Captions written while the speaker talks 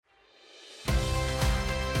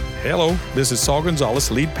Hello, this is Saul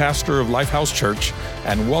Gonzalez, lead pastor of Lifehouse Church,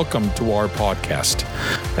 and welcome to our podcast.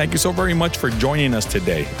 Thank you so very much for joining us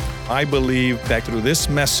today. I believe that through this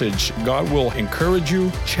message, God will encourage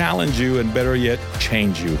you, challenge you, and better yet,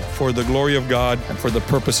 change you for the glory of God and for the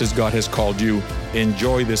purposes God has called you.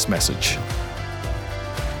 Enjoy this message.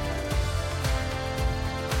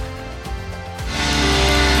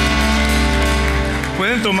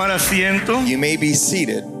 Pueden tomar asiento. You may be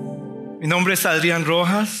seated. Mi nombre es Adrian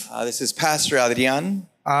Rojas. This is Pastor Adrian.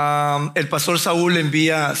 El pastor Saúl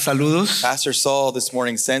envía saludos. Pastor Saul this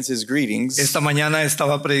morning sends his greetings. Esta mañana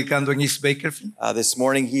estaba predicando en East Bakersfield. This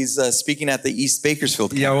morning he's speaking at the East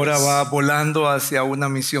Bakersfield Y ahora campus. va volando hacia una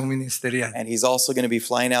misión ministerial. And he's also going to be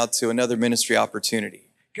flying out to another ministry opportunity.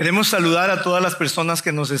 Queremos saludar a todas las personas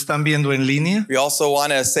que nos están viendo en línea We also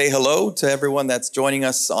want to say hello to everyone that's joining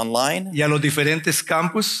us online. y a los diferentes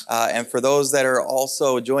campus. And for those that are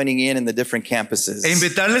also joining in the different campuses. E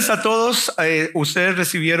invitarles a todos, ustedes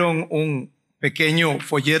recibieron un pequeño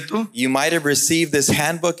folleto. You might have received this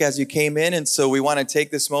handbook as you came in, and so we want to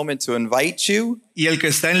take this moment to invite you Y el que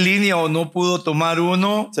está en línea o no pudo tomar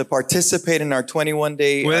uno, to participate in our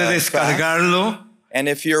 21-day puede fast. descargarlo And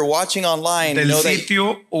if you're watching online, del know that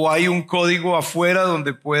sitio o hay un código afuera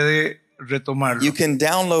donde puede retomarlo. you can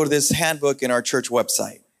download this handbook in our church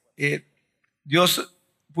website. Dios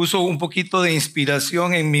puso un poquito de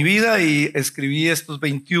inspiración en mi vida y escribí estos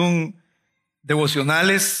 21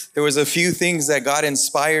 devocionales. There was a few things that God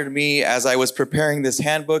inspired me as I was preparing this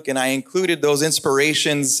handbook, and I included those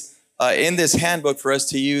inspirations in this handbook for us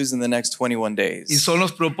to use in the next 21 Y days. son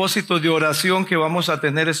los propósitos de oración que vamos a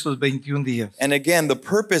tener estos 21 días. And again, the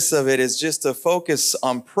purpose of it is just to focus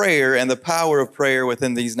on prayer and the power of prayer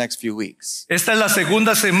within these next few weeks. Esta es la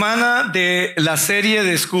segunda semana de la serie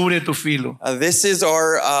Descubre tu filo. This is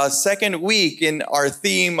our second week in our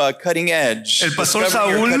theme, Cutting Edge. El pastor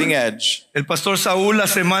Discovering your Saúl- cutting edge. El pastor Saúl la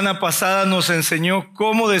semana pasada nos enseñó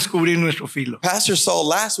cómo descubrir nuestro filo. Pastor Saul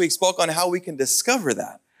last week spoke on how we can discover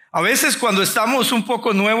that. A veces cuando estamos un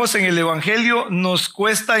poco nuevos en el evangelio nos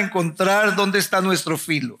cuesta encontrar dónde está nuestro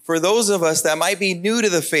filo. For those of us that might be new to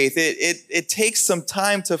the faith, it takes some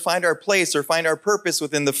time to find our place or find our purpose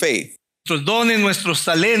within the faith. Nuestros dones, nuestros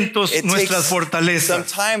talentos, It nuestras takes fortalezas.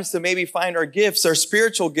 sometimes to maybe find our gifts, our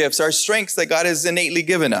spiritual gifts, our strengths that God has innately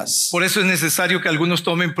given us. Por eso es necesario que algunos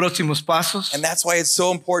tomen próximos pasos. And that's why it's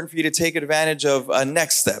so important for you to take advantage of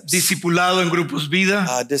next steps. Discipulado en grupos vida.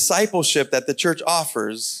 Discipleship that the church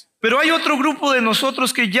offers. Pero hay otro grupo de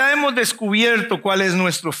nosotros que ya hemos descubierto cuál es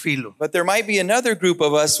nuestro filo. But there might be another group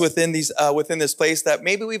of us within this place that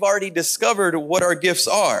maybe we've already discovered what our gifts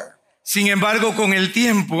are. Sin embargo, con el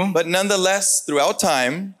tiempo, But nonetheless, throughout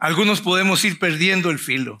time, algunos podemos ir perdiendo el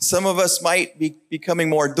filo. some of us might be becoming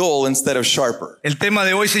more dull instead of sharper. El tema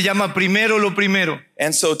de hoy se llama Primero lo primero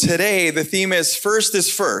And so today, the theme is first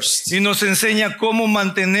is first. y nos enseña cómo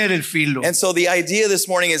mantener el filo. And so the idea this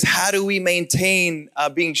morning is how do we maintain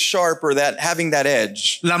being sharp or having that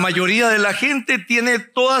edge? La mayoría de la gente tiene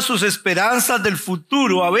todas sus esperanzas del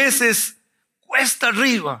futuro, a veces cuesta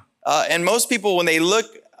arriba. And most people, when they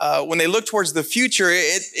look towards the future,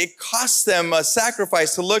 it costs them a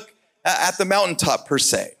sacrifice to look at the mountaintop per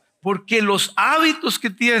se. Porque los hábitos que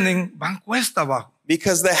tienen van cuesta abajo.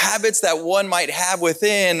 Because the habits that one might have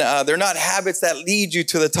within, they're not habits that lead you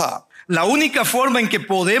to the top. La única forma en que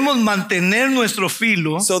podemos mantener nuestro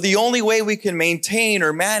filo So the only way we can maintain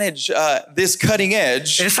or manage this cutting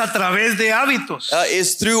edge es a través de hábitos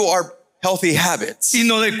is through our healthy habits y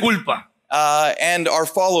no de culpa. and our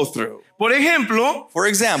follow through. Por ejemplo, For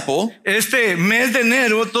example, este mes de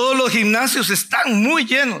enero todos los gimnasios están muy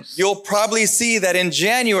llenos. you'll probably see that in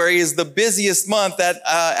January is the busiest month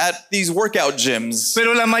at these workout gyms.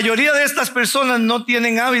 Pero la mayoría de estas personas no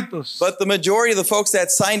tienen hábitos. But the majority of the folks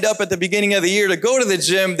that signed up at the beginning of the year to go to the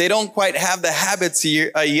gym, they don't quite have the habits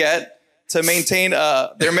yet to maintain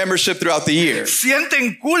their membership throughout the year.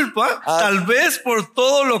 Sienten culpa tal vez por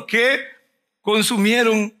todo lo que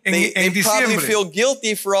consumieron They en probably diciembre. feel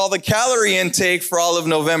guilty for all the calorie intake for all of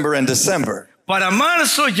November and December. Para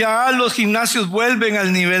marzo ya los gimnasios vuelven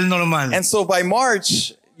al nivel normal. And so by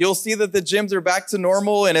March, you'll see that the gyms are back to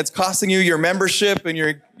normal and it's costing you your membership and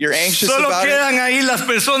you're anxious Solo about it. quedan ahí las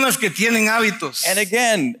personas que tienen hábitos. And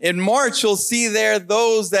again, in March, you'll see there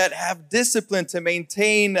those that have discipline to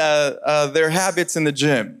maintain their habits in the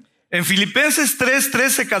gym. En Filipenses 3,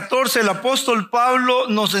 13, 14, el apóstol Pablo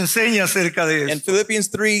nos enseña acerca de In esto. Philippians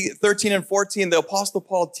 3, 13 and 14, the Apostle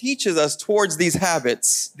Paul teaches us towards these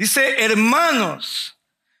habits. Dice, hermanos,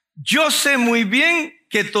 yo sé muy bien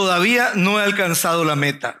que todavía no he alcanzado la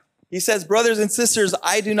meta. He says, brothers and sisters,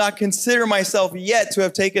 I do not consider myself yet to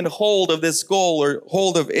have taken hold of this goal or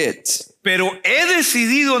hold of it. Pero he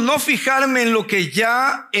decidido no fijarme en lo que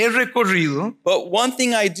ya he recorrido, But one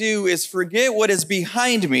thing I do is forget what is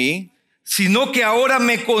behind me, sino que ahora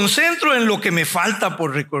me concentro en lo que me falta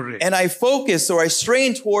por recorrer. and I focus or I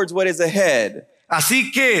strain towards what is ahead.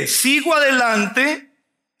 Así que sigo adelante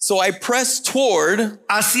So I press toward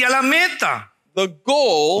hacia la meta the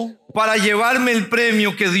goal para llevarme el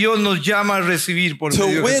premio que Dios nos llama a recibir por medio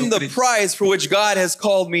to de win the Jesucristo. prize for which God has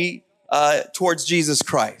called me towards Jesus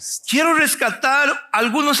Christ. Quiero rescatar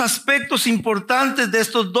algunos aspectos importantes de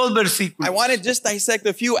estos dos versículos. I want to just dissect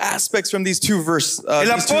a few aspects from these two El verses.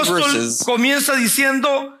 apóstol comienza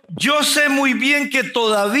diciendo, yo sé muy bien que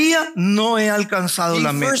todavía no he alcanzado He la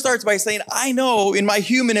first meta. starts by saying, I know in my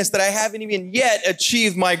humanness that I haven't even yet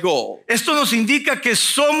achieved my goal. Esto nos indica que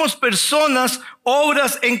somos personas,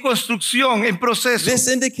 obras en construcción, en proceso. This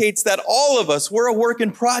indicates that all of us, we're a work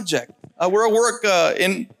in project. We're a work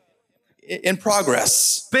in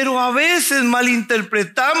progress. Pero a veces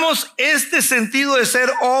malinterpretamos este sentido de ser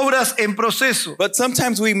obras en proceso. But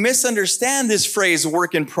sometimes we misunderstand this phrase,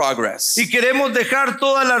 work in progress. Y queremos dejar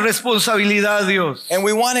toda la responsabilidad a Dios. And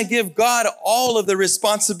we want to give God all of the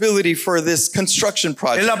responsibility for this construction El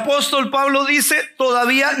project. apóstol Pablo dice,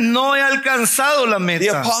 todavía no he alcanzado la The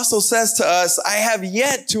meta. apostle says to us, I have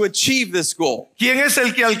yet to achieve this goal. ¿Quién es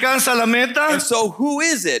el que alcanza la meta? And so who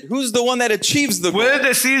is it? Who's the one that achieves the goal? Puedes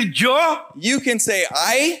decir yo, You can say,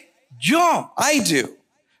 I do.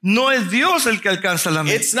 No es Dios el que alcanza la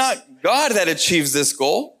meta. It's not God that achieves this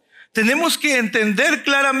goal. Tenemos que entender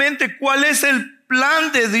claramente cuál es el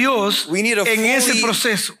plan de Dios We need to en ese fully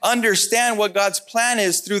proceso. understand what God's plan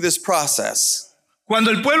is through this process. Cuando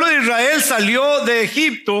el pueblo de Israel salió de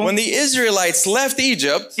Egipto When the Israelites left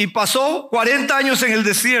Egypt y pasó 40 años en el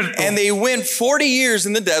desierto, and they went 40 years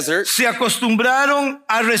in the desert, se acostumbraron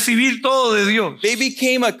a recibir todo de Dios. they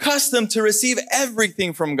became accustomed to receive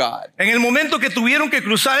everything from God. En el momento que tuvieron que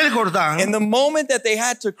cruzar el In Jordán, the moment that they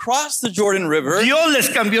had to cross the Jordan River, Dios les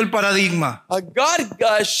cambió el paradigma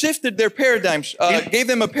God shifted their paradigm, gave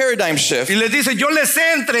them a paradigm shift. y les dice, yo les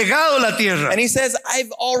he entregado la tierra, And he says,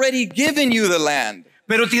 I've already given you the land,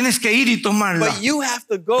 pero tienes que ir y tomarla. but you have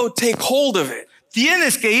to go take hold of it.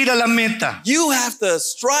 Tienes que ir a la meta. You have to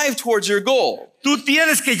strive towards your goal. Tú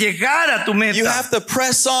tienes que llegar a tu You meta. have to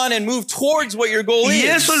press on and move towards what your goal Y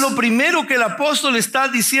is. eso es lo primero que el apóstol está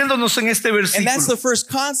diciéndonos en este And that's the versículo. first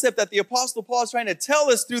concept that the Apostle Paul is trying to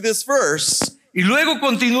tell us through this verse. Y luego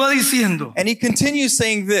continúa diciendo, And he continues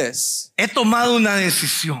saying this, he tomado una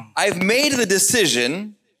decisión. I've made the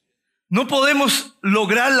decision. No podemos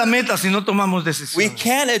lograr la meta si no tomamos We decisión.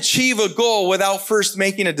 can't achieve a goal without first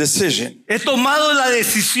making a decision. He tomado la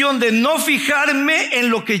decisión de no fijarme en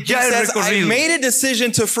lo que He ya he says, I recorrido. made a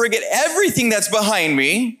decision to forget everything that's behind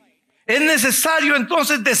me. Es necesario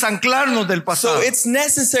entonces desanclarnos del So pasado. it's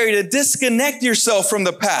necessary to disconnect yourself from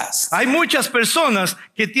the past. Hay muchas personas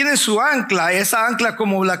que tienen su ancla, esa ancla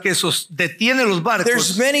como la que detiene los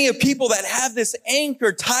There's barcos, many people that have this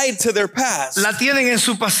anchor tied to their past. la tienen en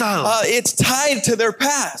su pasado. It's tied to their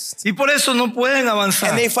past. Y por eso no pueden avanzar.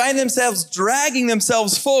 And they find themselves dragging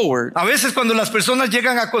themselves forward. A veces cuando las personas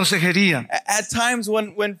llegan a consejería, At times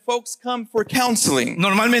when folks come for counseling,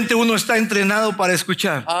 normalmente uno está entrenado para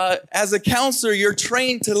escuchar. as a counselor, you're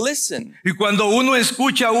trained to listen. Y cuando uno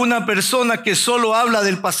escucha a una persona que solo habla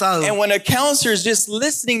del pasado, And when a counselor is just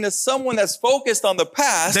listening to someone that's focused on the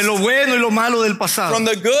past, de lo bueno y lo malo del pasado, from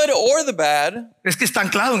the good or the bad, es que está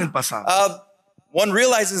anclado en el pasado. one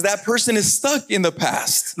realizes that person is stuck in the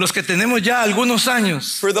past. Los que tenemos ya algunos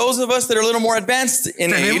años, For those of us that are a little more advanced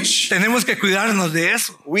in tenemos, age, tenemos que cuidarnos de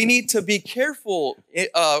eso. we need to be careful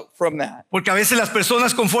from that. Porque a veces las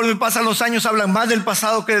personas conforme pasan los años hablan más del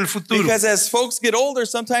pasado que del futuro. Because as folks get older,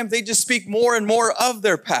 sometimes they just speak more and more of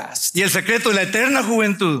their past. Y el secreto de la eterna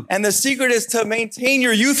juventud And the secret is to maintain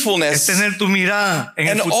your es youthfulness tener tu mirada en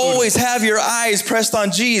el and futuro. always have your eyes pressed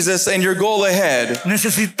on Jesus and your goal ahead.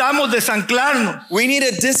 Necesitamos desanclarnos. We need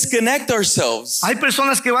to disconnect ourselves. Hay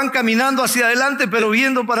personas que van caminando hacia adelante pero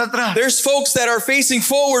viendo para atrás. There's folks that are facing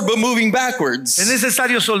forward but moving Es backwards.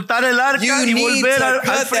 necesario soltar el arca You y need volver to al cut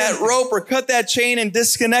that frente. rope or cut that chain and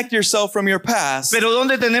disconnect yourself from your past. Pero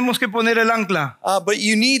 ¿dónde tenemos que poner el ancla? But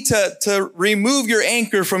you need to remove your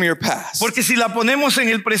anchor from your past. Porque si la ponemos en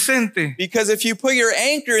el presente, Because if you put your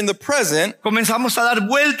anchor in the present, comenzamos a dar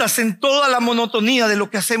vueltas en toda la monotonía de lo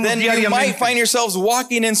que hacemos then you might diariamente. find yourselves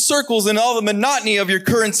walking in circles in all the monotony of your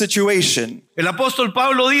current situation. El apóstol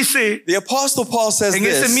Pablo dice The Apostle Paul says en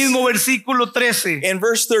ese this mismo versículo 13, in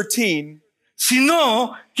verse 13,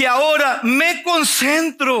 sino que ahora me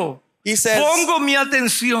concentro He says, pongo mi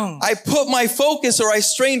atención I put my focus or I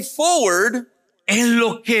strain forward en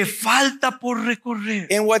lo que falta por recorrer.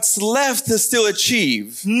 in what's left to still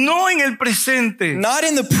achieve. No en el presente, Not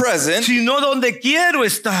in the present, sino donde quiero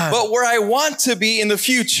estar. but where I want to be in the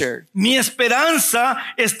future. Mi esperanza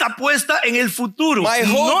está puesta en el futuro, My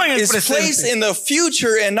no hope en el is placed presente. in the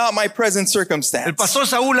future and not my present El circumstance. pastor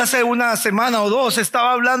Saúl hace una semana o dos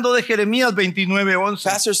estaba hablando de Jeremías 29:11.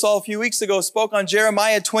 Pastor Saul a few weeks ago spoke on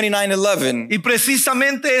Jeremiah 29:11. Y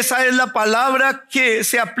precisamente esa es la palabra que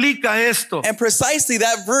se aplica a esto. And precisely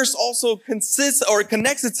that verse also consists or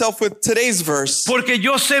connects itself with today's verse. Porque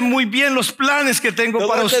yo sé muy bien los planes que tengo The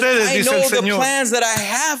para Lord says, ustedes, I dice know el the Señor. plans that I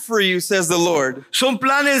have for you, says the Lord. Son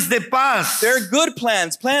planes de paz, They're good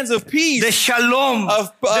plans, plans of peace, de shalom,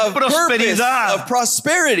 of de purpose, prosperidad. of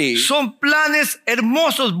prosperity. Son planes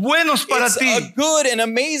hermosos, buenos para It's ti, a good and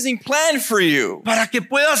amazing plan for you, para que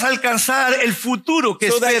puedas alcanzar el futuro que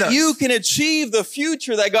so esperas. that you can achieve the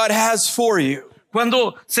future that God has for you.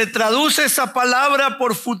 Cuando se traduce esa palabra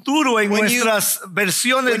por futuro en When you- nuestras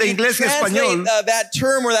versiones When de you inglés y translate español, that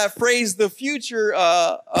term or that phrase, the future,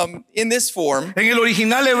 in this form, en el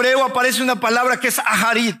original hebreo aparece una palabra que es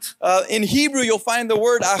aharit. in Hebrew you'll find the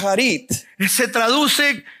word aharit. Se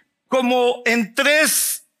traduce como en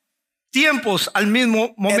tres tiempos al mismo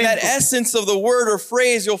And momento. that essence of the word or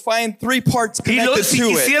phrase, you'll find three parts Y connected si to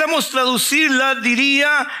it. quisiéramos traducirla,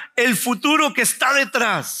 diría el futuro que está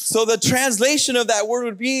detrás. So the translation of that word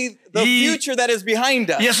would be the Y- future that is behind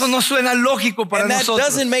us. Y eso no suena lógico para And that nosotros.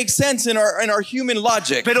 doesn't make sense in our human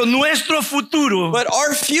logic. Pero nuestro futuro But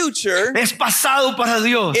our future es pasado para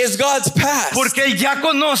Dios. is God's past. Porque Él ya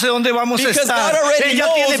conoce dónde vamos a Because estar. God already Él ya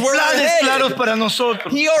knows tiene where we're planes headed. claros para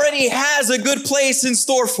nosotros. He already has a good place in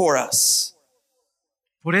store for us.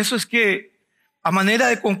 Por eso es que, a manera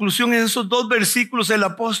de conclusión, en esos dos versículos el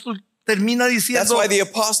apóstol termina That's diciendo, why the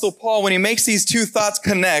Apostle Paul, when he makes these two thoughts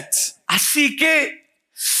connect, así que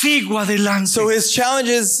sigo adelante so his challenge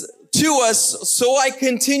is to us, so I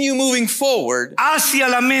continue moving forward hacia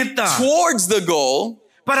la meta towards the goal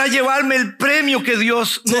para llevarme el premio que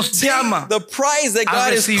Dios to nos llama. take the prize that a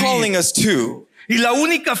God is recibir. calling us to. Y la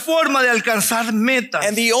única forma de alcanzar metas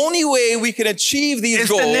And the only way we can achieve these es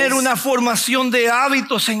goals tener una formación de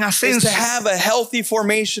hábitos en is to ascenso. have a healthy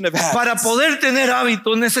formation of Para habits. poder tener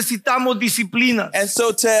hábitos necesitamos disciplinas. And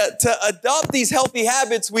so to adopt these healthy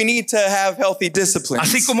habits, we need to have healthy disciplines.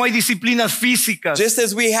 Así como hay disciplinas físicas, Just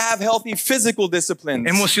as we have healthy physical disciplines,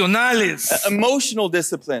 emocionales, emotional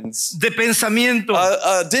disciplines, de pensamiento,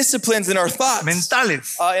 disciplines in our thoughts,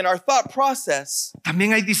 mentales. in our thought process,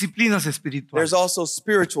 También hay disciplinas espirituales. there's also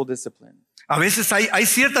spiritual discipline. A veces hay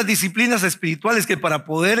ciertas disciplinas espirituales que para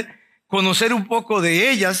poder conocer un poco de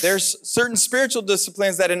ellas There's certain spiritual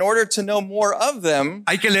disciplines that in order to know more of them,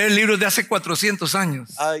 hay que leer libros de hace 400 años.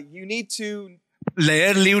 you need to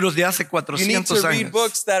Leer libros de hace 400 read años.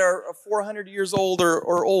 books that are 400 years old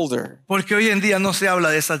or older. Porque hoy en día no se habla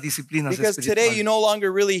de esas disciplinas Because today you espirituales. no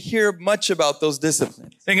longer really hear much about those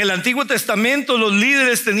disciplines. En el Antiguo Testamento los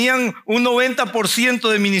líderes tenían un 90%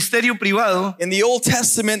 de ministerio privado In the Old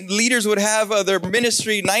Testament, leaders would have their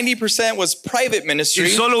ministry, 90% was private y ministry,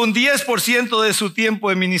 solo un 10% de su tiempo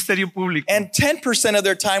de ministerio público. and 10% of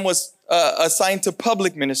their time was assigned to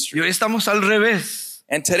public Y ministry. hoy estamos al revés.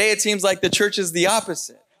 And today it seems like the church is the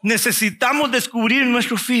opposite. Necesitamos descubrir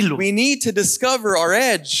nuestro filo, We need to discover our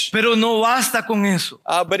edge, pero no basta con eso,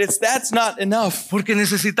 but that's not enough. porque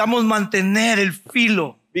necesitamos mantener el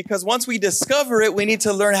filo. Because once we discover it, we need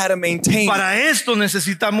to learn how to maintain it. Para esto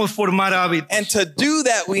necesitamos formar hábitos. And to do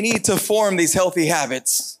that, we need to form these healthy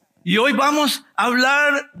habits. Y hoy vamos a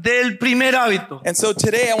hablar del primer hábito. And so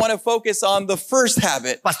today I want to focus on the first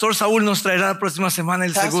habit. Pastor Saúl nos traerá la próxima semana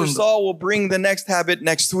el Pastor segundo. Saul will bring the next habit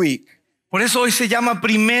next week. Por eso hoy se llama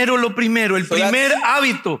primero lo primero, el So primer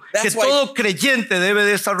hábito que that's why todo creyente debe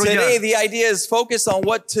desarrollar. Today, the idea is focus on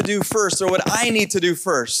what to do first or what I need to do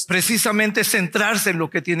first. Precisamente centrarse en lo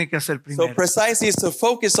que tiene que hacer So primero. precisely is to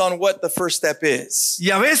focus on what the first step is.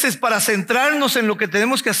 Y a veces para centrarnos en lo que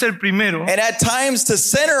tenemos que hacer primero, And at times to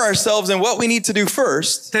center ourselves in what we need to do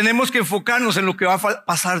first, tenemos que enfocarnos en lo que va a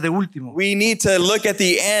pasar de último. we need to look at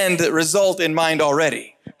the end result in mind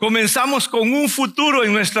already. Comenzamos con un futuro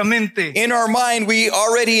en nuestra mente In our mind, we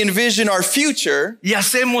already envision our future. y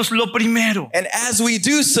hacemos lo primero. And as we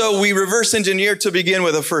do so, we reverse engineer to begin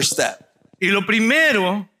with the first step. Y lo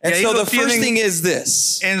primero, y And ahí so lo the first thing tienen is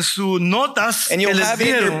this. en sus notas And que you'll les have it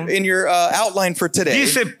dieron, in your outline for today.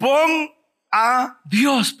 dice, pon a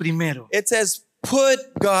Dios primero. It says, put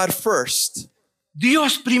God first.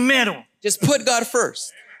 Dios primero. Just put God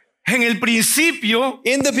first. En el principio,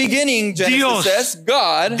 In the beginning, Genesis Dios says,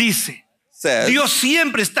 God dice. says, Dios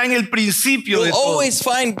siempre está en el principio de you'll todo. always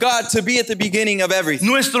find God to be at the beginning of everything.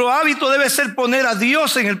 Nuestro hábito debe ser poner a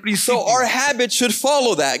Dios en el principio. So our habit should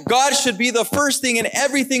follow that. God should be the first thing in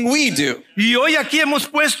everything we do. Y hoy aquí hemos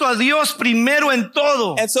puesto a Dios primero en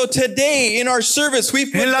todo. And so today in our service, we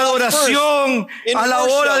put En la God first. adoración, In a la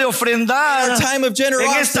hora de worship, ofrendar, in our time of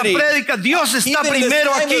en esta generosity, prédica, Dios está even in this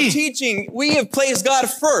primero time of aquí. teaching, we have placed God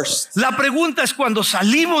first. La pregunta es cuando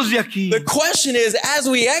salimos de aquí, The question is, as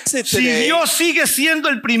we exit si today, Dios sigue siendo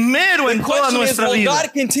el primero the en toda question is, nuestra will vida.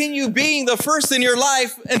 God continue being the first in your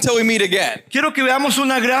life until we meet again? Quiero que veamos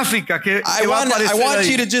una gráfica que I va a want aparecer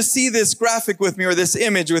you ahí. to just see this graphic with me, or this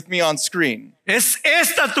image with me on screen. ¿Es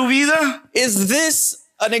esta tu vida? Is this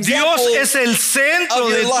an example? ¿Dios es el centro of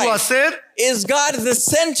your de tu life. hacer? Is God the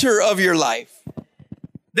center of your life?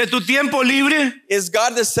 ¿De tu tiempo libre? Is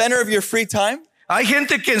God the center of your free time? Hay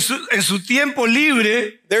gente que en su tiempo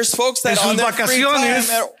libre There's folks that En on sus their free time,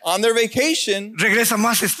 vacaciones, on their vacation, regresa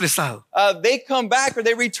más estresado. they come back or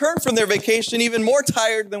they return from their vacation even more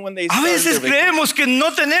tired than when they A started veces their vacation. creemos que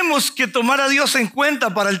no tenemos que tomar a Dios en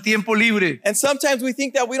cuenta para el tiempo libre. And sometimes we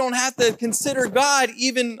think that we don't have to consider God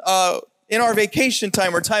even in our vacation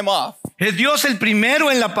time or time off. ¿Es Dios el primero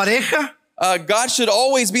en la pareja? God should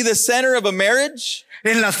always be the center of a marriage.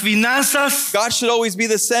 ¿En las finanzas? God should always be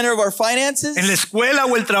the center of our finances, ¿En la escuela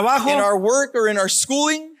o el in trabajo? our work or in our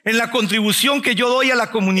schooling, ¿En la contribución que yo doy a la in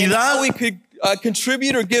comunidad? how we could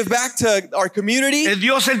contribute or give back to our community. ¿Es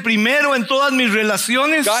Dios el primero en todas mis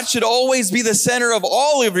relaciones? God should always be the center of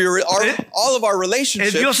all of all of our ¿Es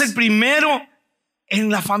relationships Dios el primero en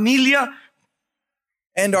la familia?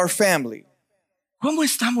 and our family. ¿Cómo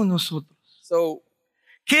estamos nosotros? So,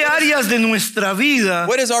 ¿Qué áreas de nuestra vida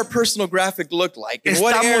what does our personal graphic look like? In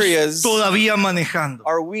what estamos areas todavía manejando?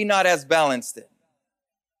 are we not as balanced in?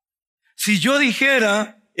 Si yo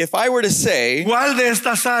dijera, If I were to say, ¿cuál de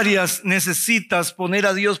estas áreas necesitas poner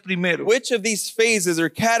a Dios primero? which of these phases or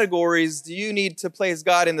categories do you need to place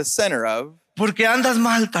God in the center of? Porque andas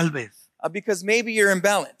mal tal vez. Because maybe you're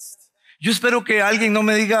imbalanced. Yo espero que alguien no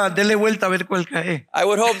me diga, dele vuelta a ver cuál cae. I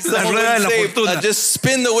would hope La someone rueda de would la say, fortuna. just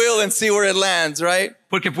spin the wheel and see where it lands, right?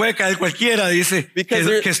 Porque puede caer cualquiera, dice Because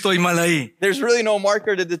there- que estoy mal ahí. There's really no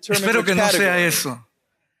marker to determine Espero which que no sea category. eso.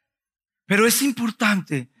 Pero es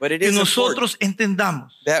importante But it que is nosotros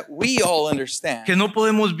entendamos That we all understand que no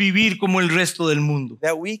podemos vivir como el resto del mundo.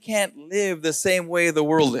 that we can't live the same way the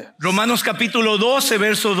world lives. Romanos capítulo 12,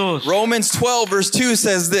 verso 2. Romans 12 verse 2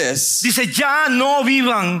 says this. Dice, ya no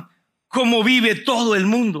vivan como vive todo el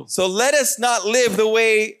mundo. So let us not live the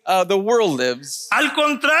way the world lives. Al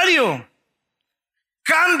contrario,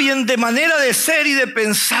 cambien de manera de ser y de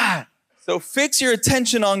pensar. So fix your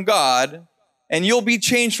attention on God and you'll be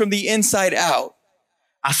changed from the inside out.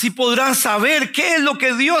 Así podrán saber qué es lo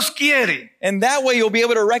que Dios quiere. And that way you'll be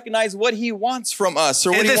able to recognize what He wants from us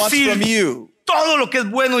or what Es He wants decir, from you. todo lo que es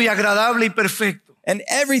bueno y agradable y perfecto. And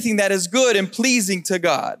everything that is good and pleasing to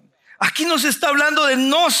God. Aquí nos está hablando de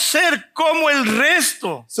no ser como el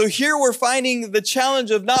resto. So here we're finding the challenge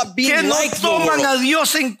of not being Que no like the toman world. a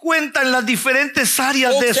Dios en cuenta en las diferentes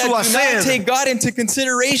áreas de Folks that su do not hacer. take God into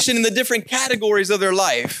consideration in the different categories of their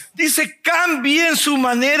life. Dice, cambien su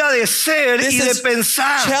manera de ser This y de is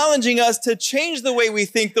pensar. challenging us to change the way we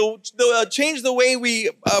think, change the way we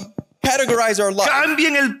categorize our life.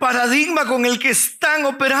 Cambien el paradigma con el que están The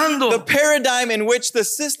operando. paradigm in which the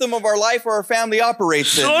system of our life or our family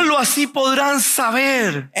operates in. Solo así podrán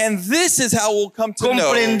saber, And this is how we'll come to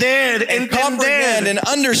know comprender, and comprehend entender and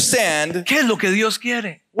understand qué es lo que Dios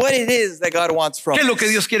quiere. what it is that God wants from ¿Qué es lo us. que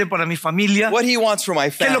Dios quiere para mi familia? What He wants for my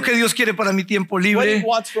 ¿Qué es lo family. que Dios quiere para mi tiempo What He libre?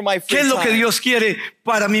 wants for my free ¿Qué es lo que time. Dios quiere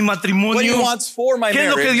para mi What He matrimonio? wants for my ¿Qué es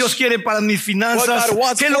lo que marriage. Dios quiere para mis finanzas? What God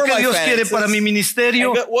wants ¿Qué es lo for que my Dios quiere finances. para mi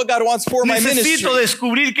ministerio? And what God wants for my ministry. Necesito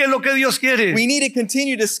descubrir qué es lo que Dios quiere. We need to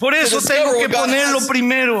continue to Por eso tengo discover que what God ponerlo has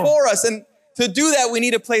primero. for us. And to do that, we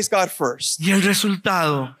need to place God first. Y el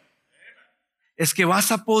resultado es que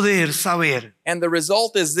vas a poder saber And the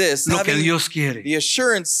result is this, lo que having Dios quiere the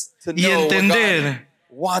assurance to y know what God entender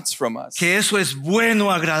wants from us. que eso es bueno,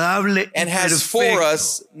 agradable y And has for perfecto.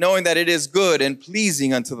 us, knowing that it is good and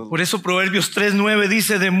pleasing unto the Lord. Por eso Proverbios 3:9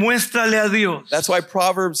 dice, demuéstrale a Dios That's why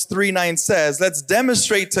Proverbs 3:9 says, let's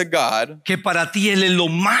demonstrate to God que para ti Él es lo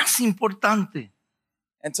más importante.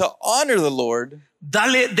 and to honor the Lord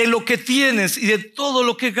Dale de lo que tienes y de todo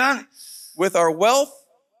lo que ganes. with our wealth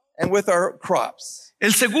and with our crops.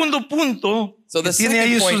 El segundo punto So que the tiene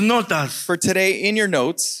ahí en second sus point notas for today in your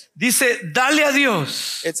notes, dice, dale a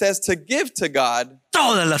Dios it says to give to God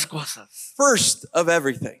todas las cosas, first of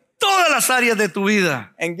everything todas las áreas de tu vida.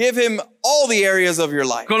 and give Him all the areas of your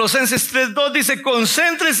life. Colosenses 3:2 dice,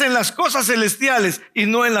 concéntrese en las cosas celestiales y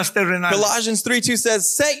no en las terrenales. Colossians 3:2 says,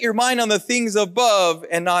 set your mind on the things above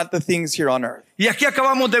and not the things here on earth. Y aquí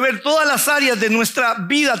acabamos de ver todas las áreas de nuestra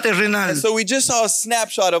vida terrenal. And so we just saw a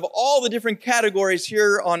snapshot of all the different categories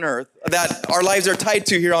here on earth that our lives are tied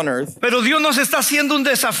to here on earth. Pero Dios nos está haciendo un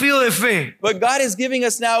desafío de fe. But God is giving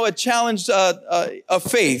us now a challenge of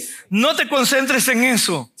faith. No te concentres en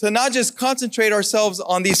eso. To not just concentrate ourselves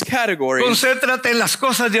on these categories, Concéntrate en las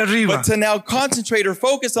cosas de arriba. but to now concentrate or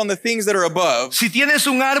focus on the things that are above. Si tienes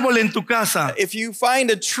un árbol en tu casa If you find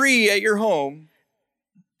a tree at your home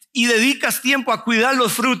y dedicas tiempo a cuidar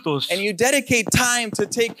los frutos, and you dedicate time to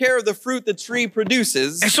take care of the fruit the tree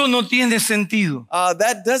produces, eso no tiene sentido.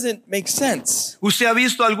 that doesn't make sense. ¿Usted ha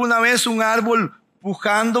visto alguna vez un árbol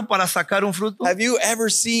pujando para sacar un fruto? Have you ever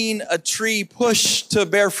seen a tree push to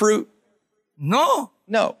bear fruit? No.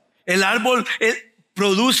 No. El árbol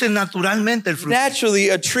produce naturalmente el fruto. Naturally,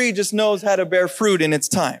 a tree just knows how to bear fruit in its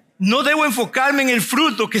time. No debo enfocarme en el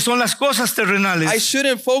fruto, que son las cosas terrenales. I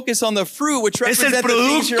shouldn't focus on the fruit, which Es el represent the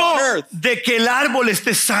things here on producto earth. de que el árbol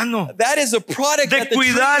esté sano. That is a product De that the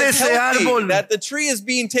tree cuidar is ese healthy, árbol. that the tree is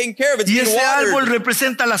being taken care of, it's Y being ese árbol watered.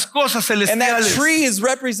 representa las cosas And that celestiales. tree is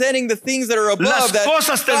representing the things that are above Las that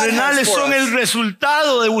cosas God has terrenales for son us. el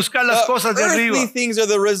resultado de buscar las cosas de Earthly arriba. things are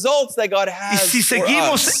the results that God Y has si for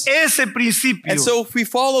seguimos us. ese principio, And so if we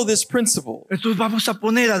follow this principle, entonces vamos a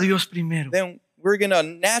poner a Dios primero. then we're going to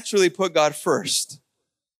naturally put God first.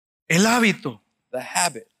 El hábito. The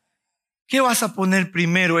habit. ¿Qué vas a poner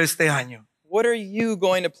primero este año? What are you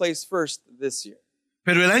going to place first this year?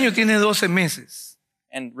 Pero el año tiene 12 meses.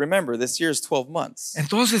 And remember, this year is 12 months.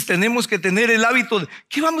 Entonces tenemos que tener el hábito de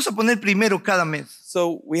 ¿qué vamos a poner primero cada mes?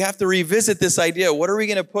 So we have to revisit this idea. What are we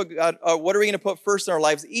going to put? What are we going to put first in our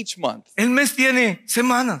lives each month? El mes tiene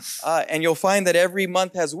semanas. And you'll find that every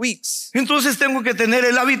month has weeks. Entonces tengo que tener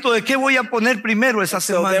el hábito de qué voy a poner primero esa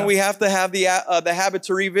So then semana. we have to have the habit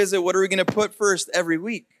to revisit. What are we going to put first every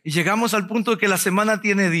week? Y llegamos al punto de que la semana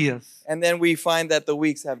tiene días. And then we find that the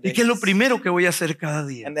weeks have ¿Y days. qué es lo primero que voy a hacer cada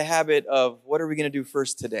día? And the habit of what are we going to do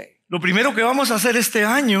first today? Lo primero que vamos a hacer este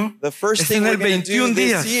año The first es thing we're tener going to do 21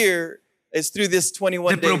 this días year is through this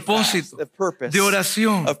 21 de day propósito, fast, the purpose de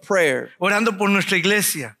oración, of prayer, orando por nuestra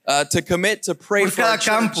iglesia, to commit to pray por for our cada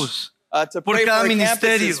church, campus, to por pray for cada our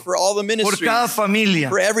ministerio, campuses, for all the por ministries, cada familia,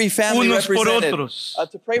 for every family unos por represented, otros.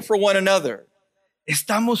 to pray for one another.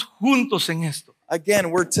 Estamos juntos en esto.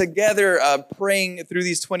 Again, we're together praying through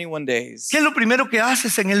these 21 days. ¿Qué es lo primero que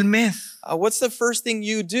haces en el mes? What's the first thing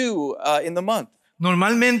you do in the month?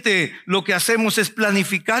 Normalmente lo que hacemos es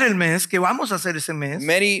planificar el mes, que vamos a hacer ese mes,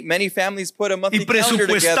 Many families put a monthly y calendar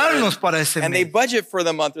presupuestarnos together para ese and they mes. budget for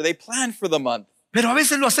the month or they plan for the month. Pero a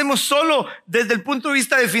veces lo hacemos solo desde el punto de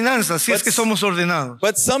vista de finanzas, si es que somos ordenados.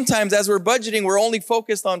 But sometimes as we're budgeting, we're only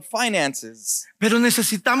focused on finances. Pero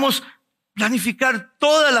necesitamos planificar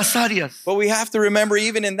todas las áreas. But we have to remember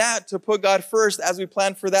even in that to put God first as we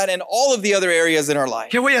plan for that and all of the other areas in our life.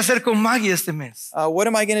 ¿Qué voy a hacer con Maggie este mes? What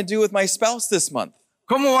am I going to do with my spouse this month?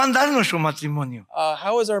 ¿Cómo va a andar nuestro matrimonio?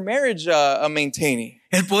 How is our marriage maintaining?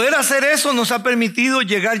 El poder hacer eso nos ha permitido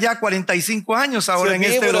llegar ya a 45 años ahora To en be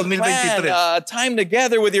este able to 2023. plan time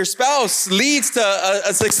together with your spouse leads to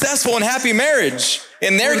a successful and happy marriage.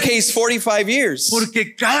 In their case, 45 years.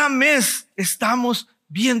 Porque cada mes estamos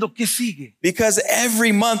viendo qué sigue. Because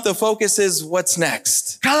every month the focus is what's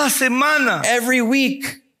next. Cada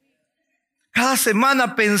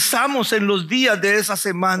semana pensamos en los días de esa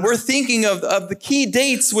semana. We're thinking of the key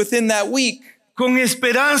dates within that week. Con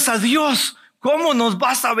esperanza, Dios, ¿cómo nos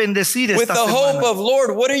vas a bendecir With esta the hope semana? of,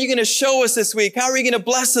 Lord, what are you going to show us this week? How are you going to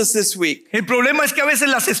bless us this week? El problema es que a veces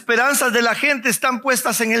las esperanzas de la gente están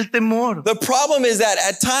puestas en el temor. The problem is that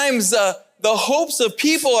at times the hopes of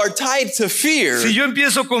people are tied to fear. Si yo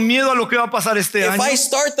empiezo con miedo a lo que va a pasar este If año, I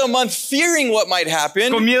start the month fearing what might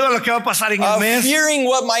happen, con miedo a lo que va a pasar en el mes, fearing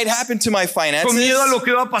what might happen to my con miedo a finances, lo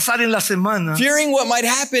que va a pasar en la semana, fearing what might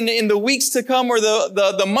happen in the weeks to come or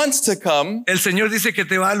the months to come, el Señor dice que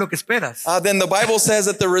te va a dar lo que esperas. then the Bible says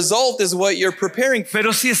that the result is what you're preparing for.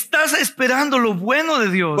 Pero si estás esperando lo bueno de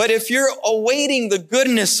Dios, But if you're awaiting the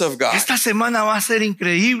goodness of God, esta semana va a ser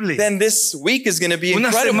increíble. then this week is going to be Una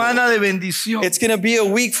incredible. semana de bendición. It's going to be a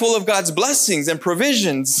week full of God's blessings and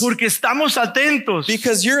provisions Porque estamos atentos,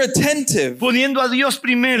 because you're attentive. poniendo a Dios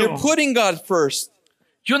primero. You're putting God first.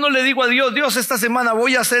 Yo no le digo a Dios, Dios, esta semana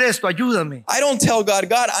voy a hacer esto, ayúdame. I don't tell God,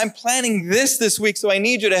 I'm planning this week, so I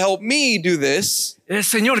need you to help me do this.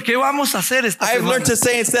 Señor, ¿qué vamos a hacer esta I've semana? learned to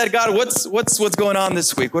say instead, God, what's going on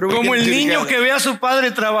this week? What are we Como going el to do niño together? que ve a su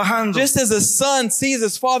padre trabajando Just as a son sees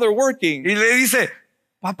his father working, y le dice,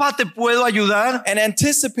 papá, ¿te puedo ayudar? and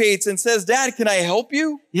anticipates and says, Dad, can I help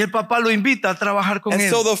you? Y el papá lo invita a trabajar con And él.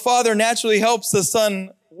 so the father naturally helps the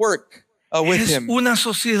son work with Es him. una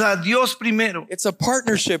sociedad, Dios primero. It's a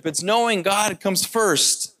partnership. It's knowing God comes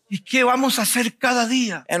first. ¿Y qué vamos a hacer cada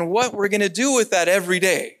día? And what we're going to do with that every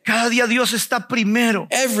day. Cada día Dios está primero.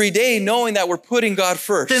 Every day knowing that we're putting God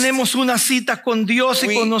first. Tenemos una cita con Dios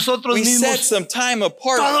y con nosotros we set mismos some time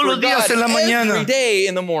apart todos for los días God en la mañana. every day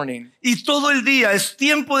in the morning. y todo el día es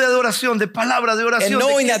tiempo de adoración, de palabra de And oración.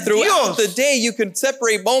 knowing De that que throughout the Dios day you can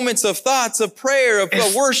separate moments of thoughts, of prayer, of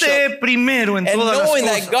worship. esté primero en And todas las knowing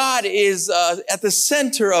cosas. that God is at the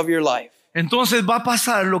center of your life. Entonces va a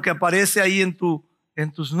pasar lo que aparece ahí en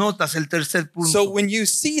tus notas, el tercer punto. So when you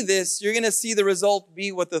see this, you're going to see the result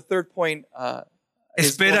be what the third point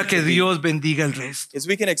is Espera going que to be. Dios bendiga el resto. Is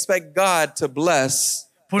we can expect God to bless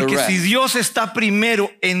the Porque rest. si Dios está primero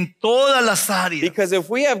en todas las áreas, Because if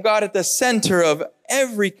we have God at the center of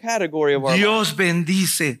every category of our life, Dios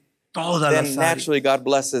bendice todas then las áreas. naturally God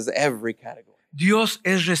blesses every category. Dios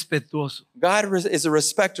es respetuoso. God is a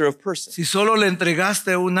respecter of persons. Si solo le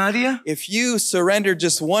entregaste un área, If you surrender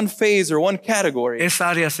just one phase or one category, esa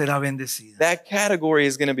área será bendecida. that category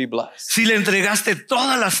is going to be blessed. Si le entregaste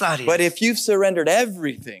todas las áreas, But if you've surrendered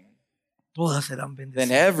everything, todas serán then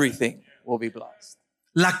bendecidas. everything will be blessed.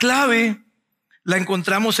 La clave la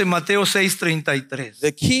encontramos en Mateo 6:33.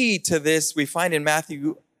 The key to this we find in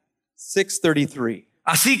Matthew 6:33.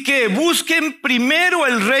 Así que busquen primero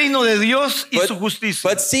el reino de Dios y su justicia.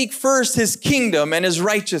 But seek first his kingdom and his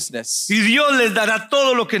righteousness. Y Dios les dará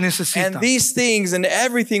todo lo que And necesitan. these things and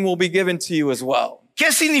everything will be given to you as well.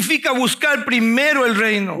 ¿Qué significa buscar primero el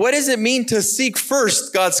reino? What does it mean to seek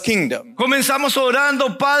first God's kingdom? Comenzamos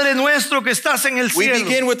orando, Padre nuestro que estás en el We cielo.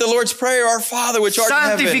 begin with the Lord's Prayer, Our Father which art in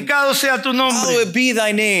heaven. Santificado sea tu nombre. Hallowed be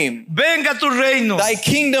thy name. Venga tu reino. Thy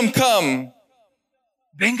kingdom come.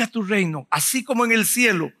 Venga tu reino, así como en el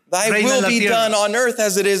cielo. Thy reina en will la be tierra. done on earth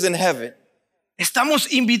as it is in heaven.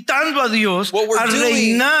 Estamos invitando a Dios What we're a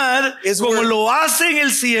doing reinar is como we're- lo hace en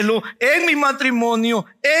el cielo, en mi matrimonio,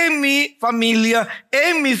 en mi familia,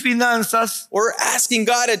 en mis finanzas. We're asking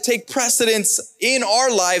God to take precedence in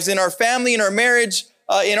our lives, in our family, in our marriage,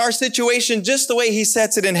 in our situation, just the way he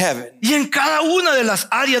sets it in heaven. Y en cada una de las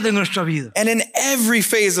áreas de nuestra vida. And in every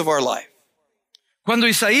phase of our life. Cuando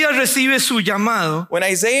Isaías recibe su llamado, When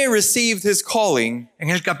Isaiah received his calling,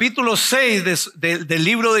 en el capítulo 6 del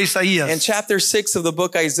libro de in Isaías, chapter 6 of the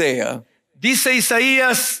book Isaiah, dice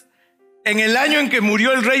Isaías, en el año en que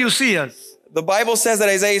murió el rey Usías, the Bible says that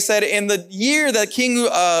Isaiah said, in the year that King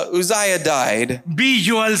Uzziah died, vi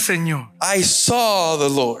yo al Señor. I saw the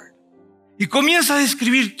Lord. Y comienza a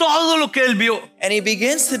describir todo lo que él vio. And he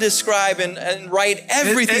begins to describe and write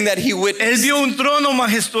everything that he Él witnessed. vio un trono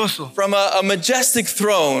majestuoso. From a majestic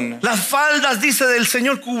throne, Las faldas, dice, del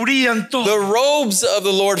Señor cubrían the todo. robes of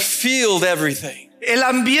the Lord filled everything. El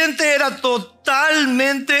ambiente era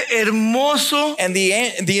totalmente hermoso, And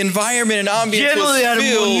the environment and ambience lleno de was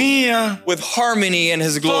filled armonía. with harmony and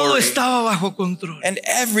his Todo glory. estaba bajo control. And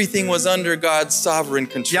everything was under God's sovereign Y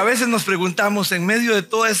a control. veces nos preguntamos, en medio de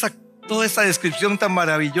toda esa descripción tan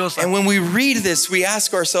maravillosa, And when we read this, we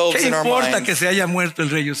ask ourselves ¿qué in our importa minds, que se haya muerto el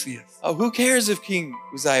rey Usías? who cares if King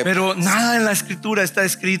Uzziah Pero nada en la escritura está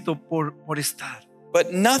escrito por estar.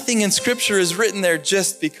 But nothing in Scripture is written there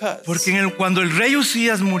just because. Porque cuando el rey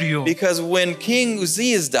Usías murió, Because when King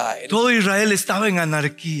Uzziah died, todo Israel estaba en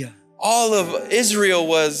anarquía. all of Israel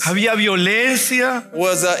was Había violencia,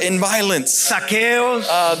 in violence. saqueos,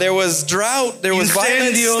 There was drought, there was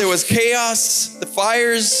violence, Incendios. there was chaos, the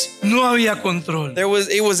fires. no había control. It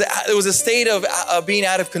was a state of being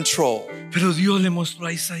out of control. Pero Dios le mostró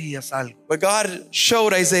a Isaías algo. But God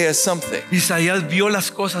showed Isaiah something. Isaías vio las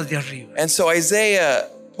cosas de arriba. And so Isaiah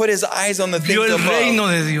put his eyes on the things Vio el above. reino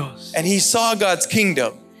de Dios. And he saw God's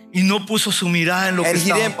kingdom. Y no puso su mirada en lo que And he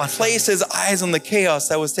estaba didn't pasando. place his eyes on the chaos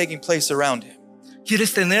that was taking place around him.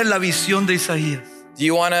 ¿Quieres tener la visión de Isaías? Do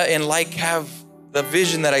you want to, have the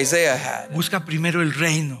vision that Isaiah had? Busca primero el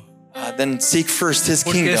reino. Then seek first his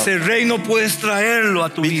Porque kingdom. ese reino puedes traerlo a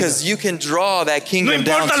tu vida. Because you can draw that kingdom No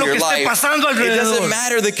down importa to lo your que esté life. pasando It alrededor. doesn't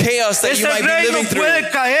matter the chaos that Ese you might be reino living through.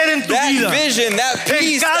 puede caer en tu That vida. vision, that En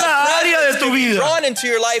peace, cada that área de presence tu can be vida. drawn into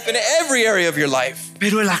your life in every area of your life.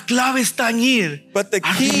 Pero la clave está en ir But the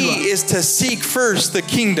key arriba. is to seek first the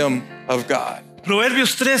kingdom of God.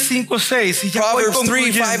 Proverbios 3, 5, 6. Y ya voy Proverbs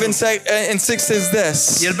 3, 5, concluyendo. and 6 says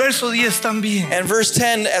this. Y el verso 10 también. And verse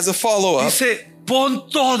 10 as a follow-up. Dice, pon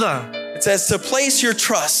toda. It It says to place your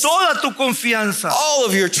trust, toda tu confianza. all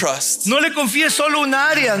of your trust. No le confíes solo un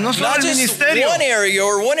área, no solo Not el just ministerio, one area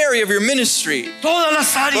or one area of your ministry, todas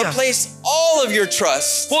las but áreas. place all of your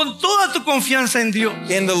trust Pon toda tu confianza en Dios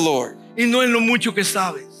in the Lord y no en lo mucho que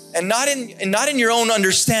sabes. and not in your own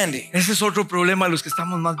understanding. Ese es otro problema de los que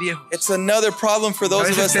estamos más viejos. It's another problem for those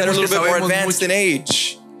of us that are a little bit more advanced in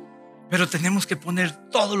age. Pero tenemos que poner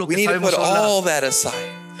todo lo We que need to sabemos put a un lado. all that aside.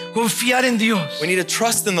 Confiar en Dios. We need to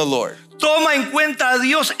trust in the Lord Toma en cuenta a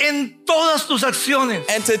Dios en todas tus acciones.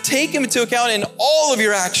 and to take Him into account in all of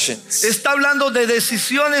your actions. Está hablando de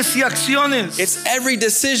decisiones y acciones. It's every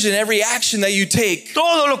decision, every action that you take,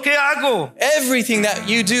 Todo lo que hago. everything that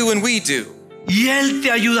you do and we do, Y Él te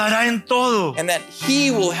ayudará en todo. and that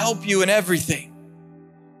He will help you in everything.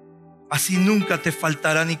 Así nunca te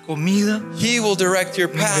faltará ni comida He will direct your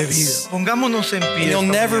ni bebida. paths, Pongámonos en and pie. you'll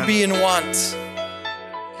esta never mañana. be in want.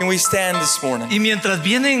 Can we stand this morning? Y mientras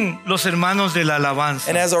vienen los hermanos de la alabanza,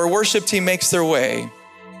 And as our worship team makes their way,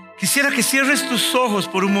 quisiera que cierres tus ojos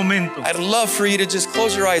por un momento I'd love for you to just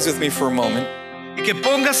close your eyes with me for a moment, y que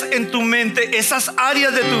pongas en tu mente esas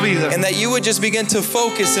áreas de tu vida and that you would just begin to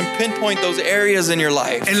focus and pinpoint those areas in your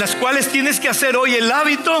life, en las cuales tienes que hacer hoy el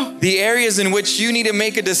hábito the areas in which you need to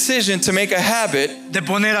make a decision to make a habit de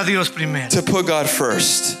poner a Dios primero. to put God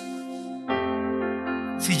first.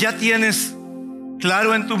 Si ya tienes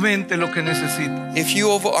claro en tu mente lo que necesitas If you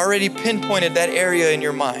have already pinpointed that area in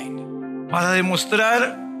your mind, para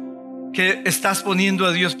demostrar que estás poniendo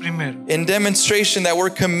a Dios primero, in demonstration that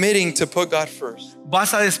we're committing to put God first,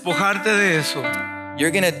 vas a despojarte de eso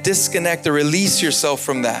you're going to disconnect or release yourself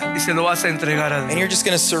from that. y se lo vas a entregar a And Dios. you're just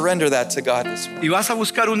going to surrender that to God this morning. Y vas a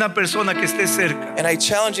buscar una persona que esté cerca And I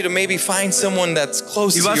challenge you to maybe find someone that's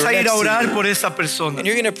close y to you vas or a ir next a to orar you. por esa persona. And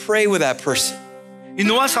you're going to pray with that person. Y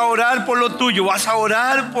no vas a orar por lo tuyo, vas a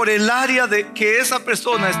orar por el área de que esa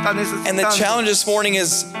persona está And the necesitando. challenge this morning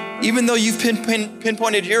is, even though you've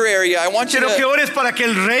pinpointed your area, I want you Quiero que to ores para que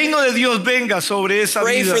el reino de Dios venga sobre esa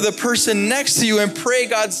pray vida, for the person next to you and pray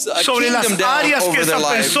God's sobre las kingdom down áreas que over esa their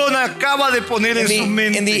life. persona acaba de poner en su In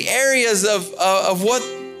mente. the areas of what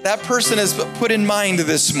that person has put in mind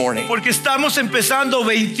this morning. Porque estamos empezando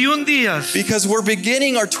 21 días Because we're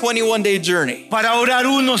beginning our 21-day journey para orar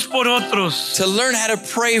unos por otros, to learn how to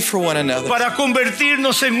pray for one another, para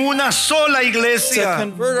convertirnos en una sola to iglesia,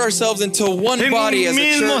 convert ourselves into one en body un as a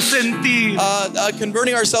mismo church, sentir,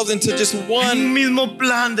 converting ourselves into just en un one mismo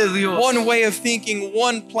plan de Dios. way of thinking,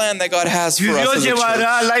 one plan that God has Y for us Dios as a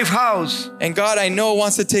llevará a church. Lifehouse And God, I know,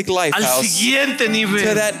 wants to take al Lifehouse siguiente to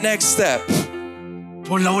nivel that next step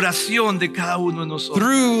por la oración de cada uno de nosotros.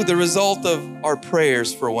 through the result of our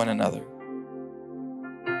prayers for one another.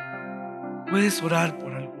 Puedes orar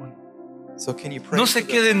por alguno. So can you pray No for se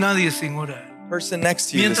the quede nadie sin orar. person next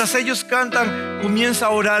to you? Mientras ellos cantan, comienza a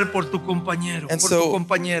orar por tu compañero, And por tu so,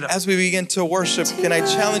 compañera. as we begin to worship, can I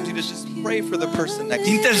challenge you to just pray for the person next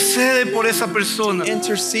to you? Intercede por esa persona,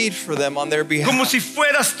 Intercede for them on their behalf. como si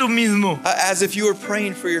fueras tú mismo, As if you were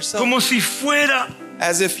praying for yourself. como si fuera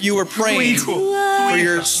As if you were tu praying hijo, for tu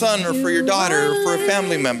your hija. son or for your daughter or for a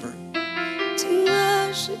family member. To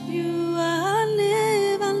worship you, I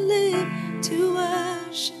live to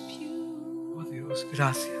worship you. Oh Dios,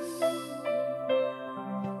 gracias.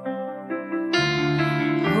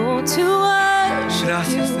 Oh, to worship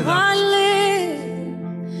Gracias te you, damos. I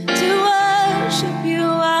live to worship you,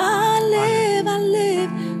 I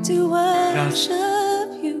live to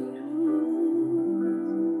worship you.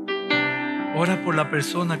 Ora por la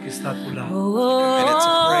persona que está a tu lado. Oh, And it's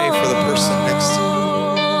to pray for the person next to you.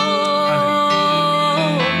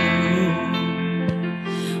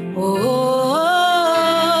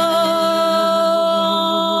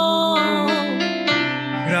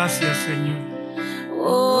 Gracias, Señor.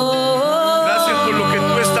 Gracias por lo que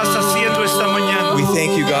tú estás haciendo esta mañana. We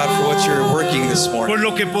thank you, God, for what you're working this Por morning,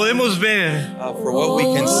 lo que podemos ver for what we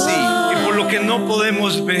can see, y por lo que no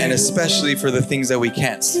podemos and ver. especially for the things that we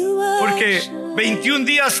can't see. Porque 21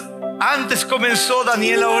 días antes comenzó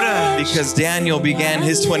Daniel a orar Because Daniel began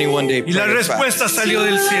his 21-day y la prayer respuesta fast, salió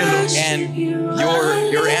del cielo. and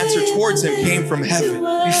your answer towards him came from heaven.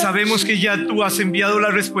 Y sabemos que ya tú has enviado la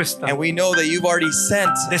respuesta And we know that you've already sent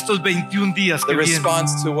de estos 21 días que the vienen.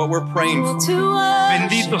 response to what we're praying for.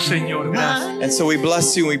 Bendito Señor, gracias. And so we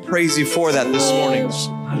bless you and we praise you for that this morning.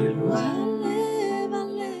 Aleluya.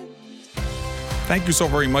 Thank you so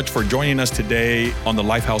very much for joining us today on the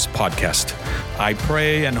Lifehouse podcast. I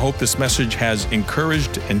pray and hope this message has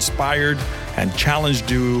encouraged, inspired, and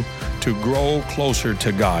challenged you to grow closer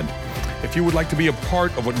to God. If you would like to be a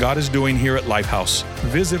part of what God is doing here at Lifehouse,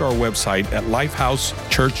 visit our website at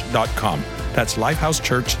lifehousechurch.com. That's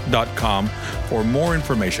lifehousechurch.com for more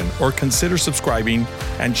information, or consider subscribing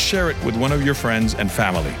and share it with one of your friends and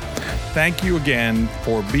family. Thank you again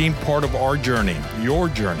for being part of our journey, your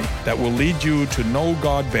journey, that will lead you to know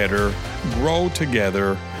God better, grow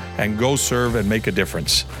together, and go serve and make a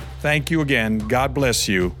difference. Thank you again. God bless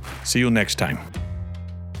you. See you next time.